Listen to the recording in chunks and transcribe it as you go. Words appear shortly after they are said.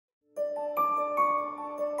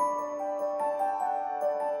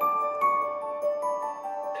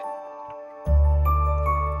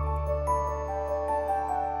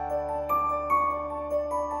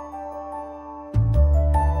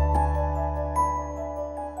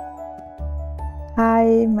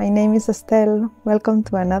Hi, my name is Estelle. Welcome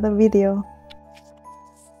to another video.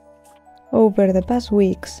 Over the past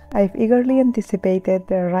weeks, I've eagerly anticipated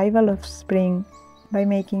the arrival of spring by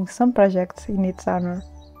making some projects in its honor.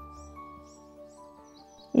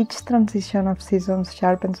 Each transition of seasons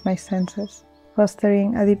sharpens my senses,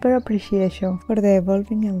 fostering a deeper appreciation for the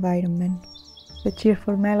evolving environment. The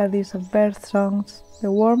cheerful melodies of bird songs,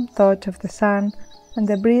 the warm touch of the sun, and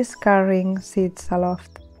the breeze carrying seeds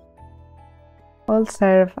aloft all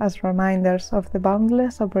serve as reminders of the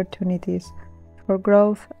boundless opportunities for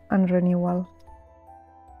growth and renewal.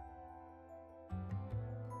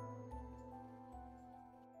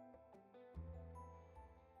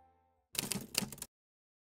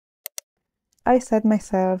 I set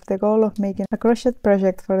myself the goal of making a crochet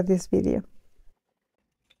project for this video.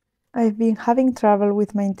 I've been having trouble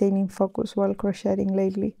with maintaining focus while crocheting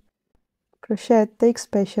lately. Crochet takes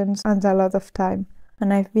patience and a lot of time,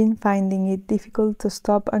 and I've been finding it difficult to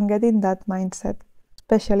stop and get in that mindset,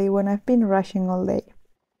 especially when I've been rushing all day.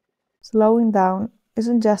 Slowing down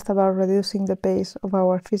isn't just about reducing the pace of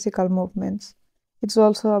our physical movements, it's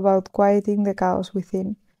also about quieting the chaos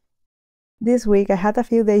within. This week I had a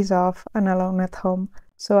few days off and alone at home,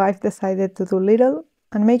 so I've decided to do little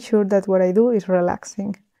and make sure that what I do is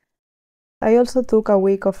relaxing. I also took a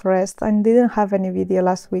week of rest and didn't have any video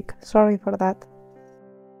last week, sorry for that.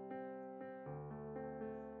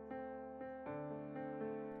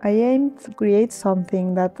 I aimed to create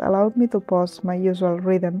something that allowed me to pause my usual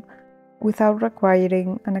rhythm without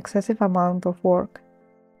requiring an excessive amount of work.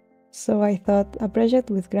 So I thought a project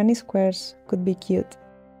with granny squares could be cute.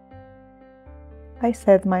 I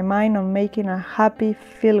set my mind on making a happy,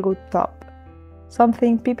 feel-good top,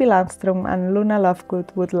 something Pippi Landstrom and Luna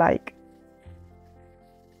Lovegood would like.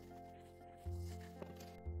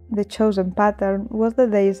 The chosen pattern was the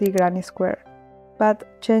daisy granny square,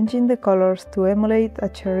 but changing the colors to emulate a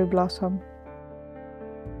cherry blossom.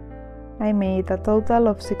 I made a total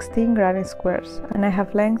of 16 granny squares, and I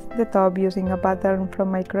have lengthened the top using a pattern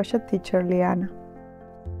from my crochet teacher Liana.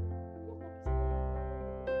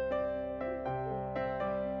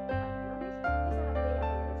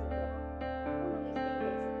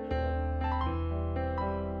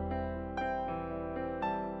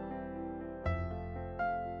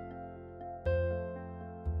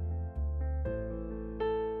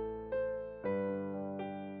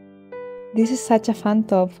 This is such a fun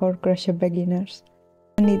top for crochet beginners,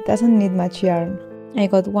 and it doesn't need much yarn. I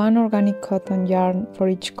got 1 organic cotton yarn for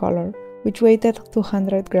each color, which weighed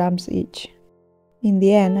 200 grams each. In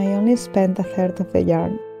the end, I only spent a third of the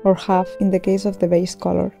yarn, or half in the case of the base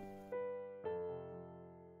color.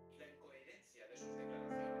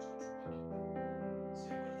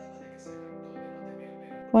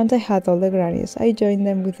 Once I had all the grannies, I joined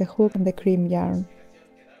them with the hook and the cream yarn.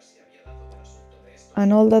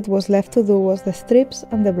 And all that was left to do was the strips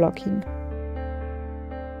and the blocking.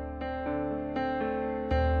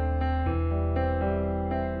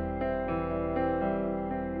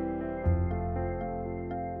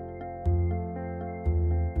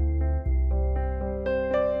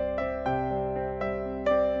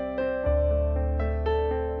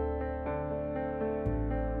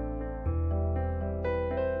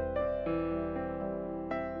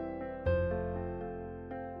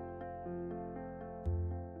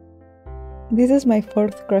 This is my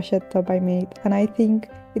 4th crochet top I made, and I think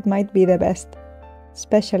it might be the best,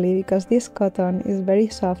 especially because this cotton is very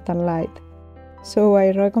soft and light. So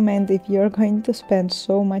I recommend, if you're going to spend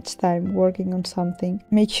so much time working on something,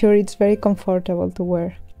 make sure it's very comfortable to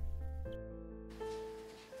wear.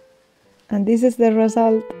 And this is the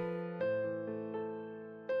result.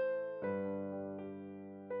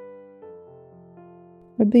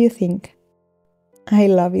 What do you think? I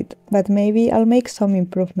love it, but maybe I'll make some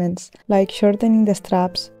improvements, like shortening the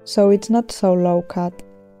straps so it's not so low cut,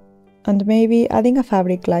 and maybe adding a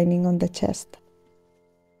fabric lining on the chest.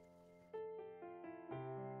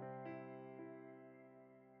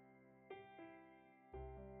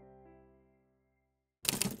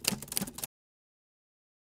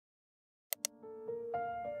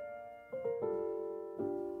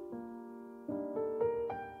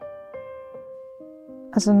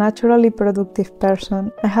 As a naturally productive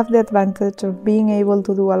person, I have the advantage of being able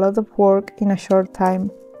to do a lot of work in a short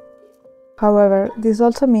time. However, this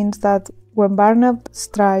also means that when burnout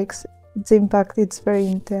strikes, its impact is very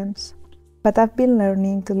intense. But I've been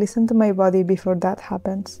learning to listen to my body before that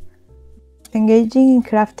happens. Engaging in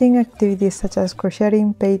crafting activities such as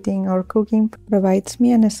crocheting, painting, or cooking provides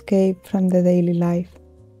me an escape from the daily life.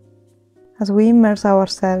 As we immerse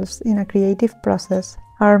ourselves in a creative process,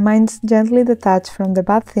 our minds gently detach from the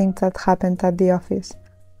bad things that happened at the office,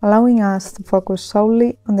 allowing us to focus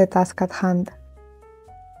solely on the task at hand.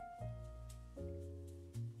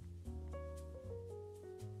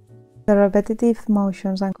 The repetitive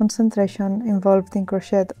motions and concentration involved in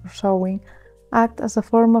crochet or sewing act as a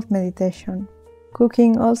form of meditation.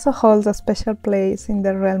 Cooking also holds a special place in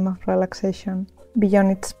the realm of relaxation.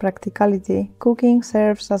 Beyond its practicality, cooking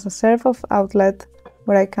serves as a sort of outlet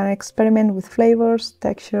where I can experiment with flavors,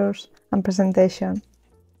 textures, and presentation.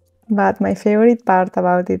 But my favorite part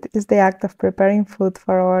about it is the act of preparing food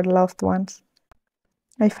for our loved ones.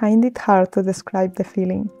 I find it hard to describe the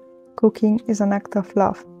feeling. Cooking is an act of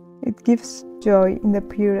love. It gives joy in the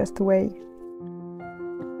purest way.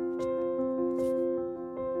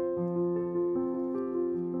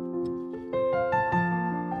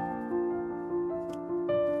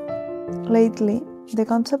 Lately, the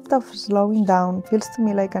concept of slowing down feels to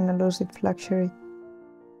me like an elusive luxury.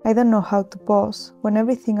 I don't know how to pause when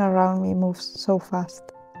everything around me moves so fast.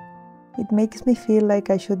 It makes me feel like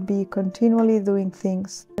I should be continually doing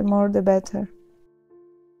things, the more the better.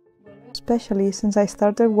 Especially since I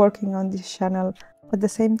started working on this channel, at the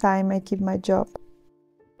same time I keep my job.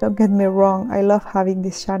 Don't get me wrong, I love having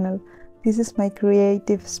this channel. This is my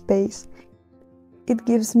creative space. It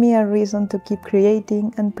gives me a reason to keep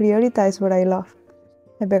creating and prioritize what I love.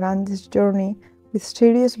 I began this journey with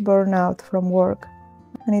serious burnout from work,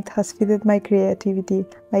 and it has fed my creativity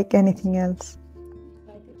like anything else.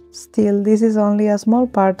 Still, this is only a small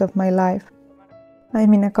part of my life.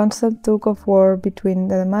 I'm in a constant tug of war between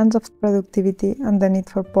the demands of productivity and the need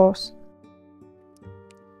for pause.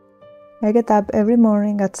 I get up every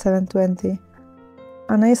morning at 7:20,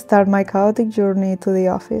 and I start my chaotic journey to the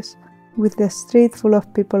office, with the street full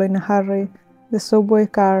of people in a hurry, the subway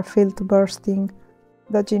car filled to bursting,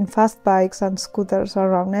 dodging fast bikes and scooters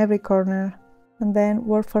around every corner, and then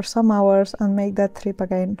work for some hours and make that trip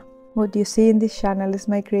again. What you see in this channel is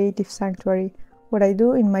my creative sanctuary, what I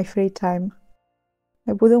do in my free time.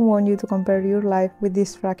 I wouldn't want you to compare your life with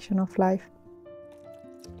this fraction of life.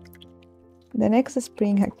 The next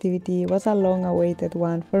spring activity was a long-awaited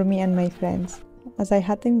one for me and my friends, as I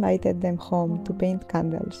had invited them home to paint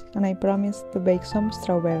candles, and I promised to bake some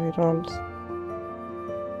strawberry rolls.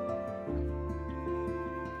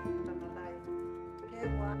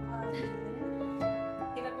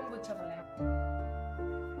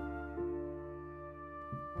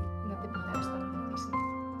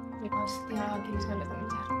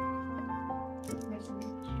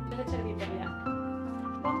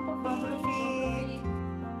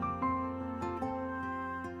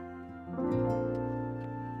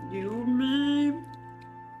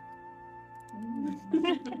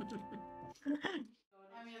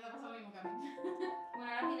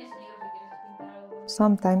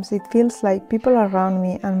 Sometimes it feels like people around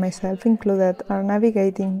me, and myself included, are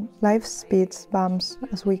navigating life's speed bumps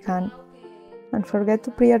as we can, and forget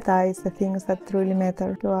to prioritize the things that truly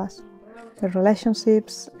matter to us, the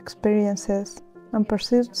relationships, experiences, and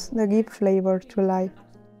pursuits that give flavor to life.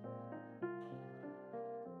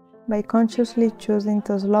 By consciously choosing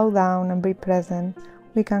to slow down and be present,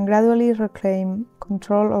 we can gradually reclaim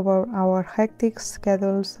control over our hectic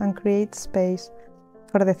schedules and create space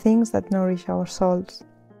for the things that nourish our souls.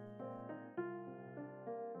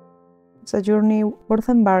 It's a journey worth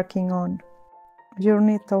embarking on, a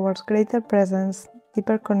journey towards greater presence,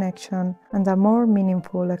 deeper connection, and a more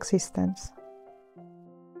meaningful existence.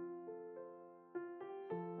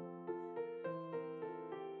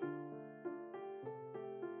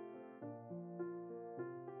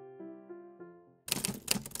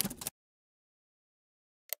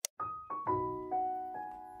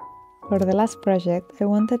 For the last project, I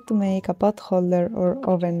wanted to make a potholder or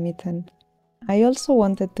oven mitten. I also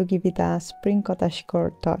wanted to give it a spring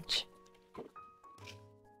cottagecore touch.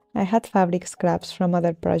 I had fabric scraps from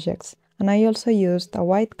other projects, and I also used a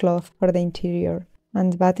white cloth for the interior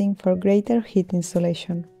and batting for greater heat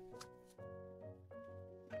insulation.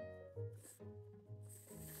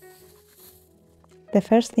 The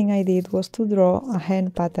first thing I did was to draw a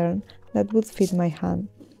hen pattern that would fit my hand,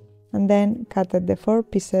 and then cutted the 4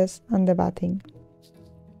 pieces and the batting.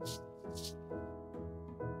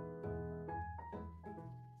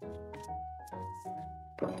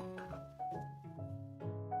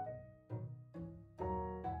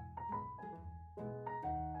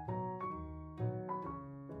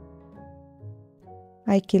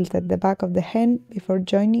 I quilted the back of the hen before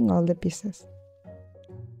joining all the pieces.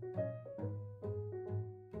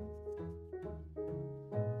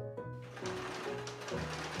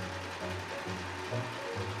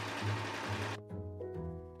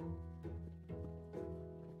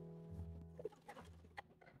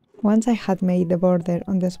 Once I had made the border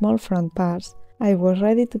on the small front parts, I was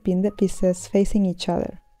ready to pin the pieces facing each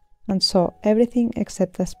other, and saw everything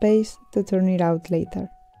except a space to turn it out later.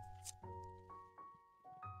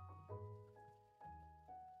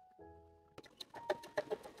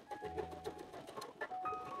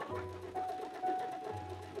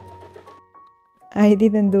 I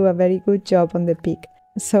didn't do a very good job on the peak,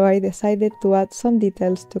 so I decided to add some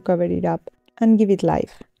details to cover it up and give it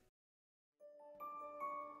life.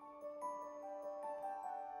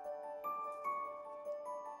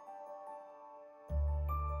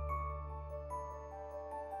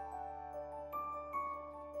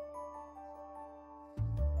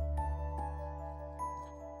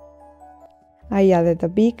 I added a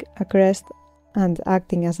beak, a crest, and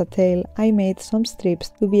acting as a tail, I made some strips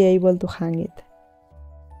to be able to hang it.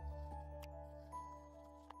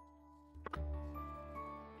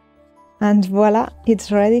 And voila,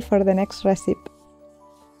 it's ready for the next recipe.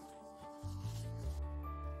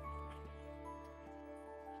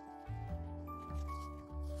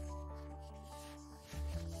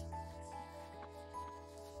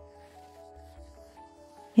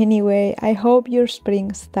 Anyway, I hope your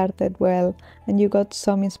spring started well and you got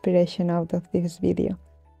some inspiration out of this video.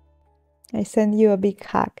 I send you a big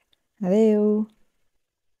hug. Adeu!